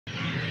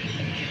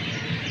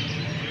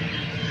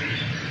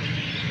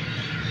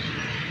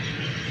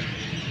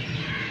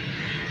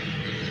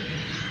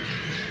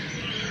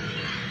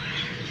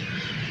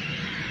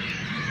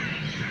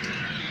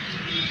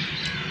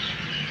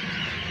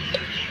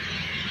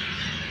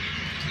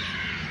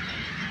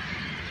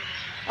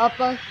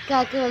അപ്പോൾ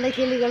കാക്കകളുടെ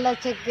കിളികളുടെ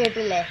ഒച്ചയൊക്കെ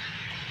കേട്ടില്ലേ?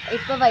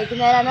 ഇപ്പോൾ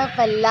വൈകുന്നേരമാണ്.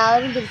 അപ്പോൾ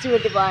എല്ലാവരും തിരിച്ചു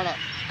വീട്ടിൽ പോവാണ്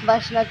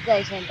ഭക്ഷണമൊക്കെ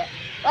കഴിച്ചിട്ട്.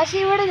 പക്ഷേ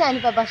ഇവിടെ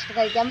ഞാനിപ്പോൾ ഭക്ഷണം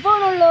കഴിക്കാൻ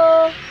പോകണുള്ളൂ.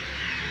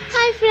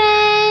 ഹായ്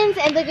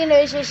ഫ്രണ്ട്സ്, എന്തൊക്കെയുണ്ട്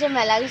വിശേഷം?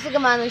 എല്ലാവരും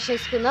സുഖമാണെന്ന്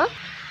വിശ്വസിക്കുന്നു.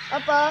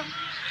 അപ്പോൾ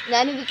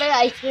ഞാനിതിപ്പോൾ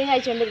ഐസ്ക്രീം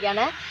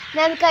കഴിച്ചുകൊണ്ടിരിക്കുകയാണ്.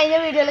 ഞാൻ കഴിഞ്ഞ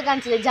വീഡിയോയിൽ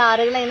കാണിച്ചില്ലേ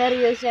ജാറുകൾ എങ്ങനെ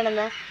റിയൂസ്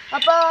ചെയ്യണമെന്ന്.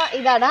 അപ്പോൾ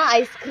ഇതാണ്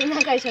ഐസ്ക്രീം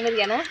ഞാൻ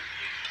കഴിച്ചുകൊണ്ടിരിക്കുകയാണ്.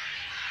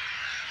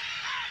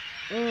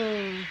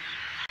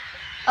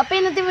 അപ്പോൾ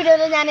ഇന്നത്തെ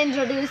വീഡിയോയിൽ ഞാൻ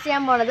ഇൻട്രൊഡ്യൂസ്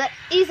ചെയ്യാൻ പോണത്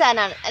ഈ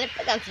സാധനമാണ്.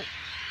 അതിപ്പോൾ കാണിച്ചു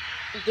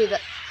ഇത്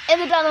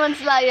എന്നിട്ടാണ്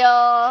മനസ്സിലായോ?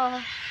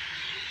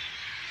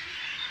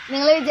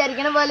 നിങ്ങൾ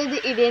വിചാരിക്കണ പോലെ ഇത്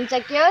ഇടിയൻ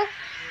ചക്കയോ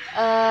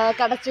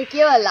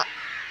കടച്ചക്കയോ അല്ല.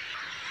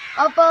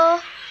 അപ്പോൾ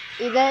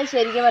ഇത്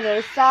ശരിക്കും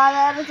പറഞ്ഞൊരു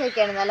സാധാരണ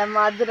ചക്കയാണ്. നല്ല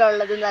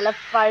മധുരമുള്ളത്, നല്ല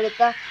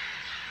പഴുത്ത.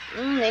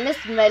 ഇതിൻ്റെ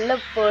സ്മെല്ല്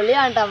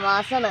പൊളിയാണ് കേട്ടോ,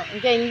 മാസമാണ്.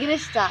 എനിക്ക് ഭയങ്കര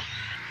ഇഷ്ടമാണ്.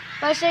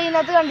 പക്ഷേ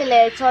ഇതിനകത്ത്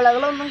കണ്ടില്ലേ,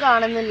 ചുളകളൊന്നും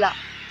കാണുന്നില്ല.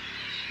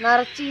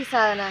 നിറച്ച് ഈ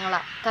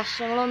സാധനങ്ങളാണ്,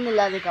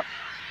 കഷ്ണങ്ങളൊന്നുമില്ല അധികം.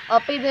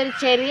 അപ്പോൾ ഇതൊരു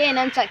ചെറിയ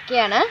ഇനം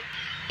ചക്കയാണ്.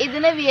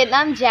 ഇതിന്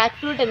വിയറ്റ്നാം ജാക്ക്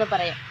ഫ്രൂട്ട് എന്ന്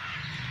പറയും.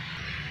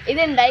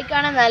 ഇതുണ്ടായി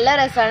കാണാൻ നല്ല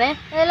രസമാണ്.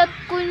 നല്ല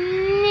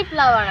കുഞ്ഞി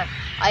പ്ലാവാണ്.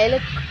 അതിൽ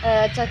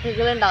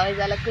ചക്കകളുണ്ടാവും.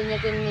 ഇതല്ല കുഞ്ഞു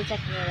കുഞ്ഞു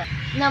ചക്കകൾ.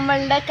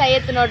 നമ്മളുടെ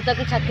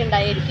കയ്യെത്തിനോടത്തൊക്കെ ചക്ക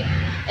ഉണ്ടായിരിക്കും.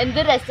 എന്ത്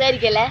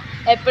രസമായിരിക്കും അല്ലേ?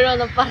 എപ്പോഴും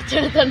ഒന്ന്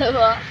പറിച്ചെടുത്തോണ്ട്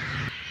പോവാം.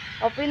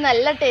 അപ്പോൾ ഇത്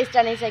നല്ല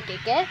ടേസ്റ്റാണ് ഈ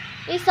ചക്കയ്ക്ക്.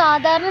 ഈ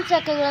സാധാരണ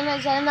ചക്കകൾ എന്ന്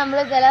വെച്ചാൽ നമ്മൾ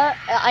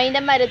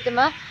അതിൻ്റെ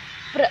മരത്തുമ്പോൾ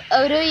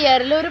ഒരു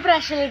ഇയറിൽ ഒരു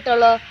പ്രാവശ്യം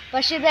കിട്ടുള്ളൂ.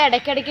 പക്ഷെ ഇത്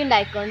ഇടയ്ക്കിടയ്ക്ക്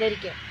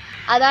ഉണ്ടായിക്കൊണ്ടിരിക്കും.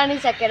 അതാണ് ഈ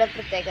ചക്കയുടെ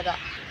പ്രത്യേകത.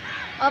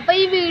 അപ്പോൾ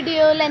ഈ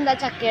വീഡിയോയിൽ എന്താ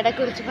ചക്കയുടെ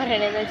കുറിച്ച്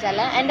പറയണതെന്ന് വെച്ചാൽ,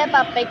 എൻ്റെ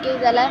പപ്പയ്ക്ക്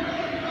ഇതല്ല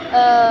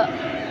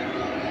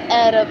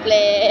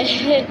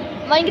എയറോപ്ലെയിൻ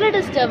ഭയങ്കര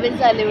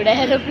ഡിസ്റ്റർബൻസ് അല്ല ഇവിടെ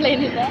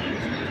എയറോപ്ലെയിനില്ല.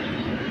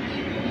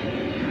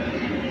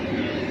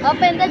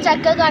 അപ്പോൾ എന്താ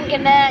ചക്ക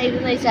കാണിക്കേണ്ട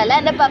ഇതെന്ന് വെച്ചാൽ,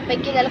 എൻ്റെ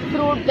പപ്പയ്ക്ക് ഇതെല്ലാം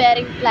ഫ്രൂട്ട്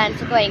ബെയറിങ്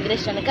പ്ലാന്റ്സ് ഒക്കെ ഭയങ്കര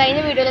ഇഷ്ടമാണ്.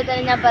 കഴിഞ്ഞ വീഡിയോയിൽ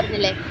തന്നെ ഞാൻ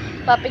പറഞ്ഞില്ലേ,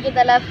 പപ്പയ്ക്ക്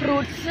ഇതെല്ലാം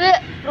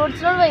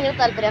ഫ്രൂട്ട്സിനോട് ഭയങ്കര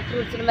താല്പര്യമാണ്,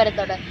 ഫ്രൂട്ട്സിനും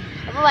മരത്തോട്.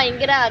 അപ്പോൾ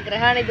ഭയങ്കര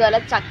ആഗ്രഹമാണ് ഇതുപോലെ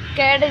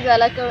ചക്കയുടെ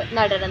ഇതുപോലെയൊക്കെ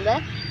നടണത്.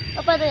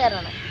 അപ്പോൾ അത്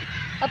കാരണമാണ്.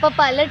 അപ്പോൾ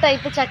പല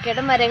ടൈപ്പ്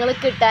ചക്കയുടെ മരങ്ങൾ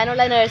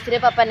കിട്ടാനുള്ള നഴ്സറി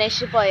പപ്പ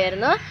അന്വേഷിച്ച്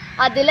പോയായിരുന്നു.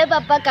 അതിൽ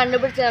പപ്പ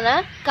കണ്ടുപിടിച്ചതാണ്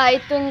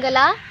കൈത്തുങ്കല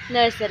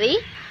നഴ്സറി.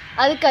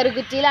 അത്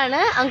കറുകുറ്റിയിലാണ്,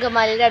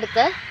 അങ്കമാലിയുടെ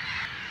അടുത്ത്.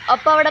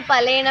 അപ്പോൾ അവിടെ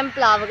പലയിനം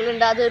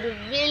പ്ലാവുകളുണ്ട്. അതൊരു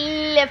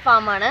വലിയ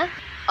ഫാമാണ്.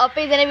 അപ്പോൾ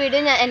ഇതിൻ്റെ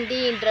വീഡിയോ ഞാൻ എൻ്റെ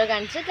ഈ ഇൻട്രോ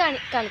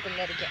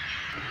കാണിക്കുന്നതായിരിക്കും.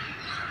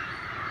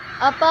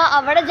 അപ്പോൾ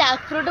അവിടെ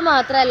ജാക്ക് ഫ്രൂട്ട്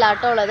മാത്രമല്ല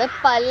കേട്ടോ ഉള്ളത്,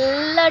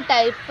 പല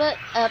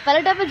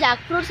ടൈപ്പ്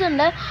ജാക്ക് ഫ്രൂട്ട്സ്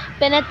ഉണ്ട്.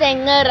 പിന്നെ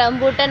തെങ്ങ്,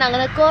 റംബൂട്ടൻ,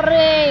 അങ്ങനെ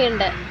കുറേ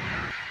ഉണ്ട്.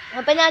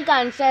 അപ്പം ഞാൻ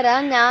കാണിച്ചു തരാം.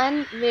 ഞാൻ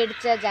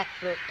മേടിച്ച ജാക്ക്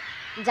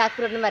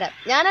ഫ്രൂട്ടിൻ്റെ മരം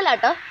ഞാനല്ല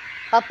കേട്ടോ,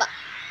 പപ്പ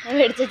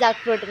മേടിച്ച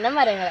ജാക്ക് ഫ്രൂട്ടിൻ്റെ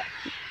മരങ്ങൾ.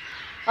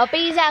 അപ്പോൾ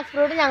ഈ ജാക്ക്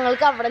ഫ്രൂട്ട്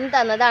ഞങ്ങൾക്ക് അവിടെ നിന്ന്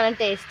തന്നതാണ്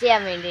ടേസ്റ്റ്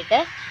ചെയ്യാൻ വേണ്ടിയിട്ട്.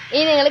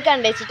 ഇനി നിങ്ങൾ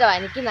കണ്ടുവച്ചിട്ടോ,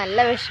 എനിക്ക് നല്ല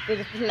വിശപ്പ്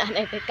ഇത്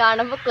തിന്നാനായിട്ട്,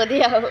 കാണുമ്പോൾ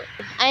കൊതിയാവും.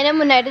 അതിന്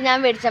മുന്നായിട്ട് ഞാൻ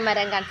മേടിച്ച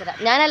മരം കാണിച്ചു തരാം.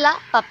 ഞാനല്ല,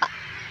 പപ്പ.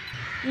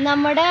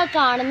 നമ്മുടെ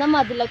കാണുന്ന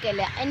മതിലൊക്കെ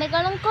അല്ലേ,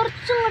 അതിനേക്കാളും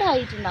കുറച്ചും കൂടെ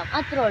ഹൈറ്റ് ഉണ്ടാവും,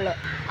 അത്രേ ഉള്ളൂ.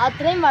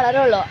 അത്രയും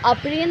വളരുള്ളൂ.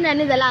 അപ്പോഴേക്കും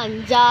തന്നെ ഇതെല്ലാം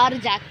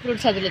 5-6 ജാക്ക്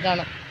ഫ്രൂട്ട്സ് അതിൽ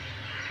കാണും.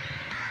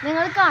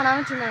 നിങ്ങൾ കാണാൻ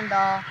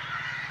പറ്റുന്നുണ്ടോ?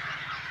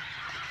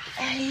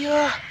 അയ്യോ,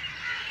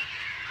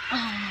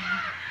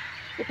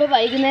 ഇപ്പൊ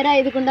വൈകുന്നേരം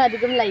ആയതുകൊണ്ട്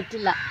അധികം ലൈറ്റ്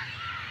ഇല്ല.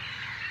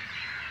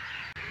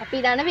 അപ്പൊ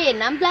ഇതാണ്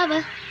വിയറ്റ്നാം പ്ലാവ്,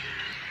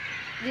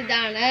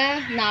 ഇതാണ്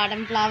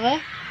നാടൻ പ്ലാവ്.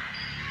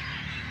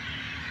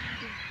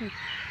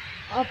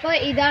 അപ്പൊ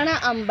ഇതാണ്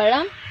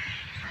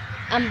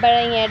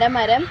അമ്പഴങ്ങയുടെ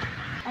മരം.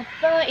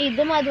 അപ്പോൾ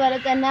ഇതും അതുപോലെ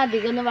തന്നെ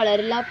അധികം ഒന്നും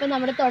വളരില്ല. അപ്പോൾ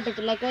നമ്മുടെ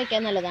തോട്ടത്തിലൊക്കെ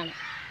വെക്കാൻ നല്ലതാണ്.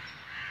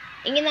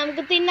 ഇനി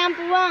നമുക്ക് തിന്നാൻ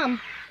പോവാം.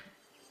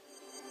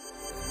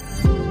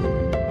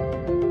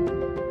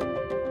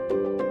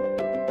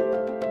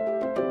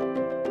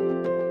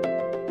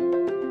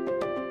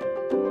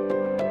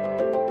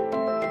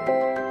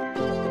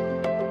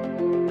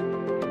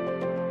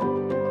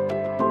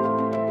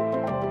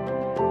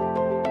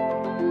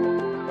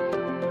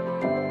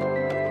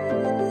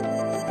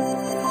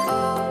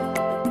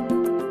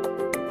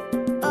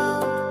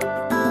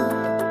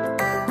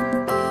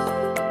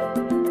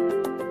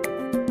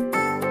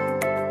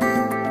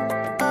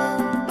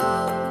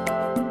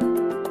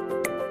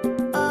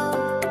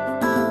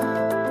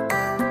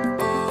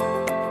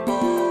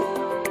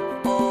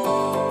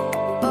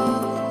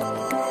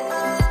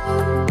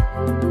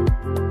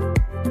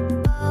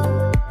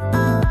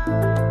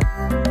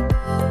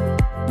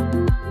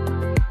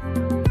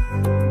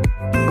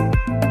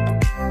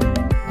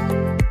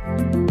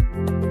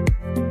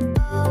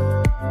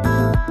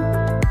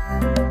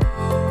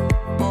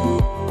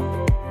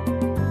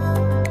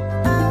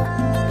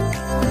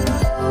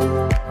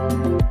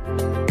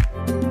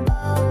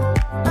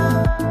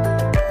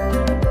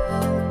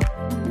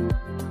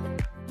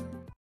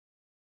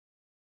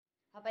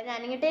 അപ്പം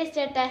ഞാനിങ്ങനെ ടേസ്റ്റ്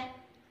ചെയ്യട്ടെ.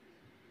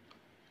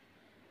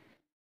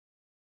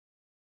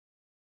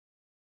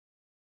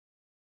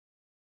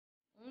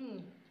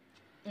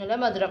 നല്ല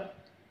മധുരം,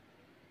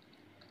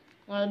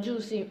 നല്ല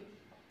ജ്യൂസി.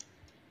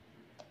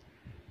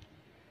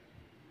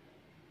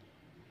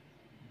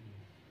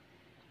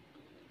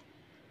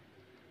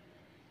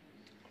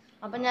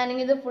 അപ്പം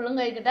ഞാനിത് ഫുള്ളും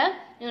കഴിക്കട്ടെ.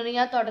 നിങ്ങൾ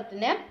ആ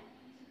തോട്ടത്തിൻ്റെ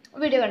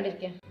വീഡിയോ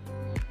കണ്ടിരിക്കുക.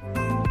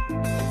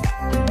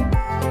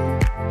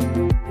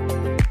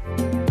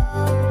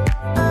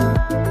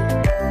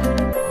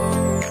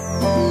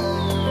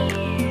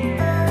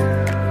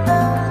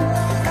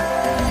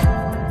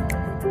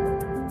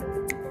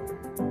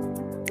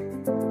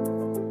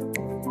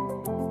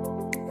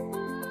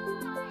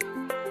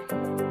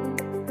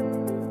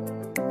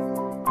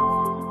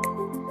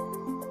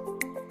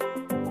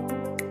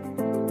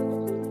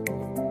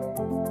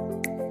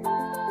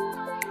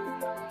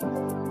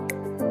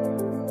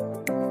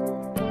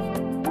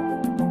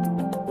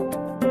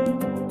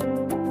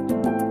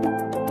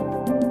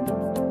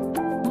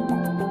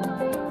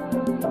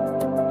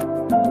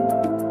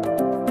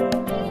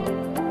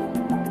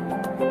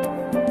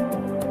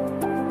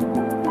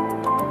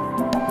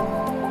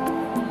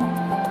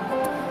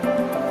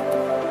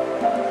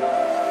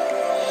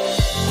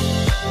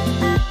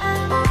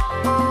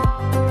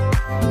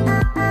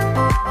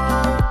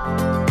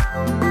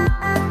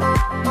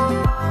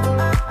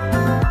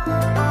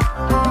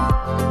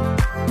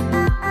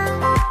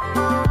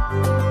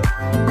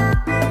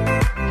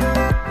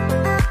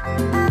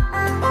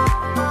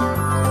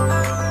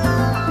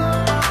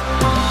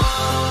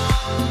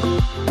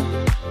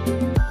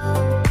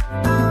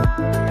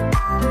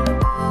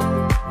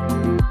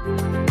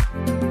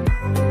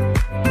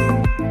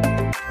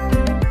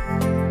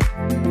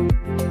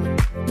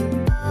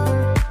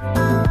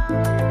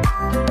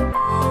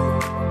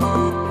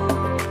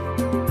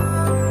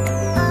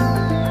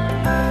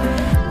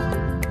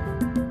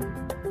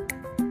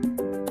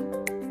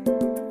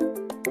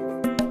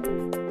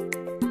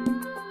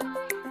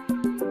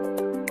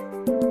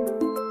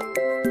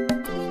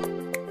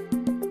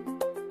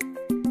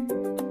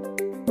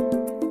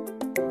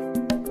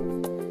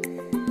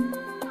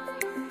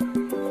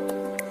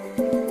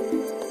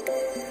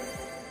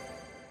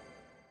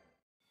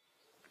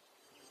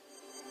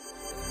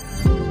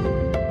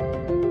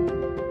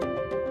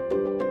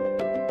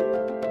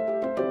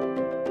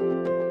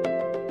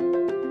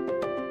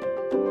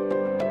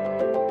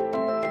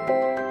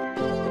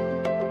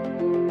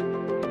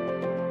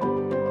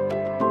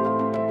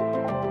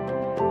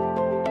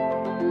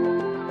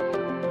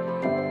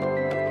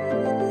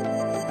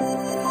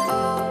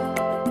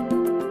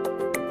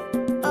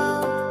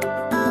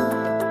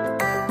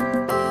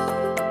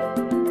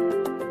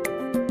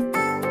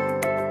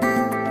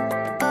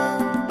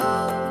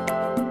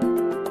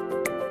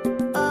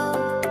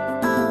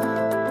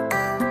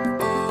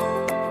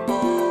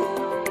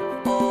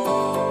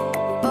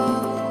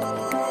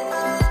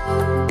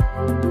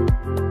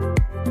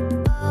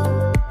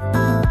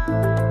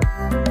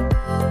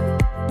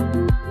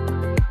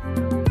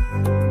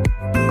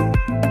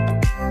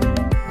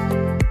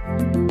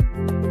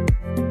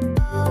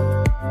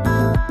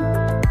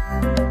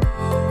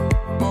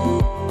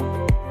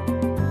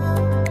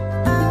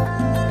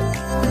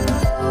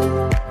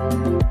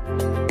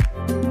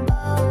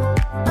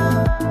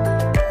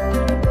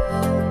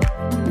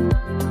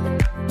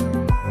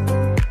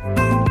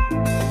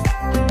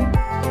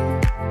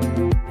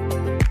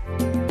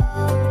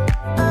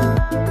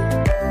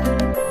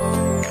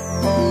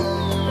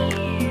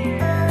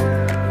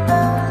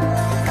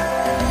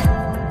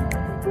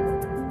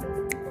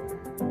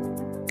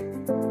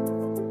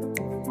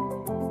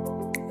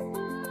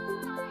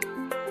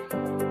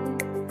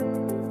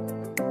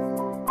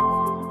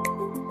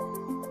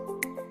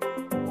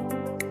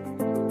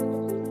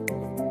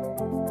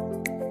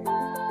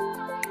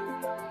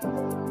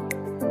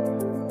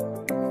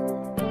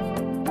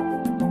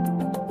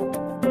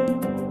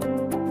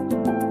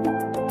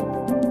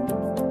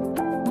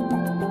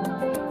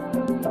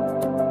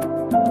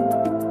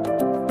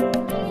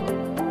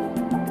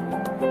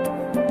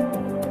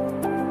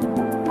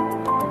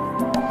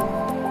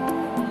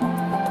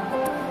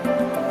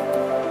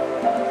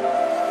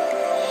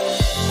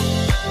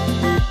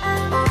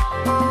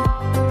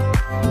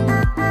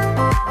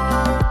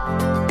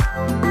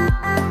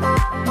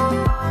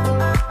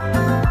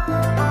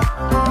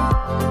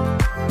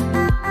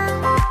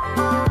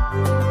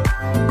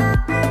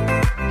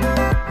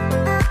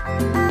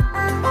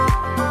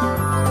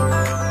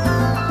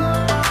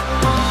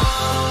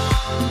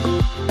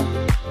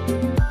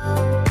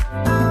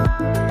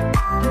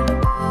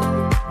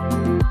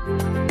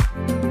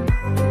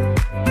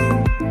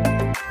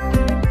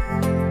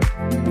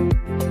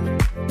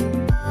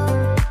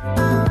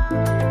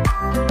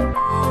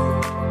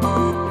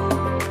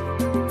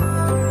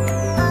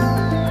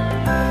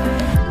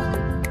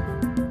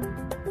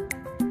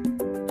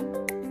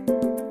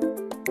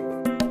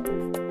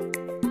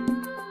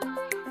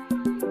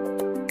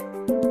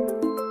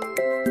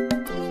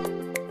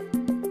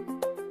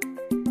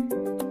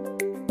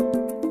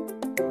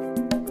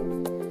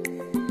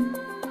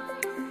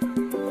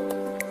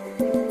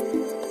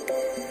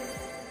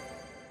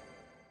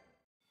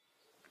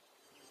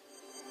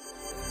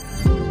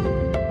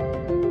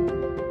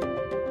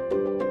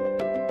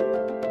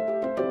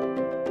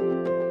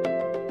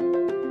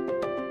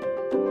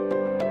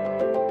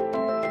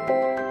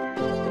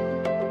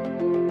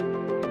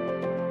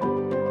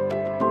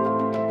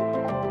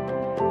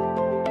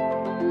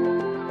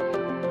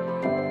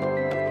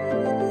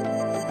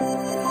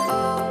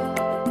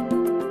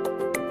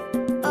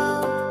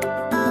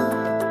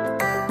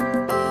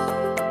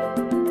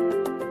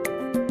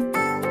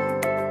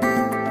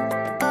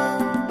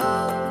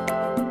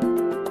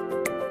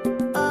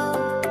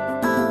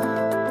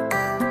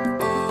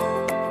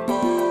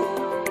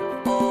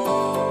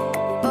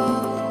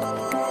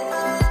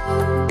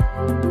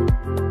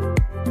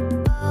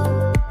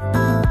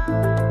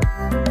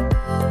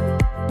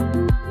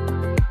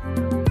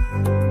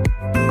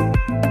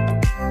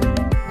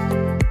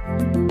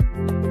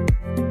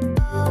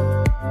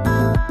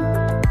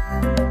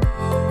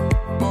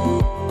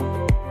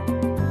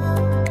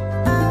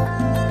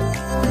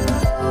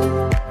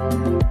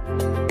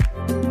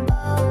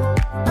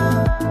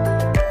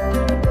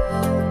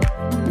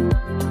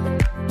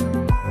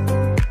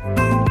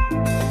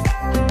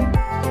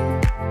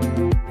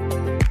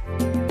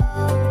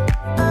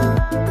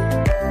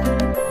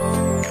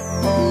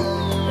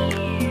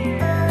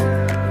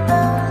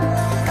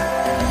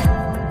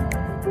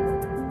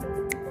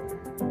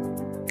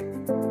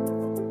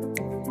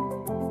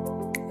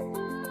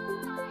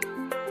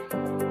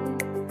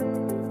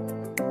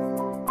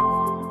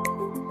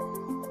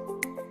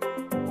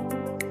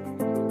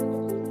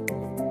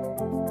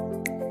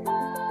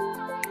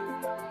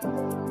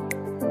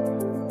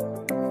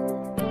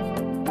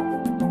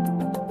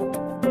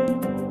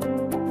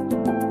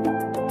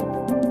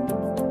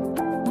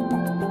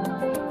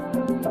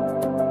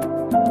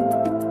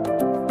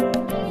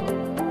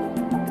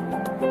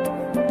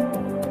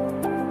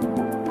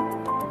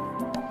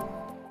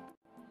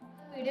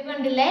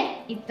 പറഞ്ഞില്ലേ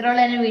ഇത്രയുള്ള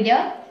തന്നെ വീഡിയോ.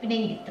 പിന്നെ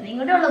ഇത്രയും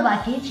കൂടെ ഉള്ളു,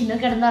 ബാക്കി ചിന്നു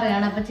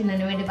കിടന്നുറങ്ങണം. അപ്പൊ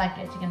ചിന്നുവിന് വേണ്ടി ബാക്കി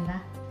വെച്ചിട്ടുണ്ടാ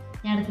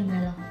ഞാൻ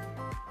എടുക്കുന്നല്ലോ.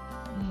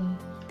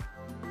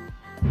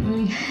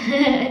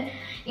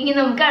 ഇനി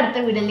നമുക്ക് അടുത്ത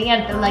വീഡിയോ അല്ലെങ്കിൽ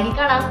അടുത്ത വ്ളോഗിൽ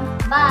കാണാം.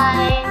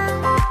 ബൈ.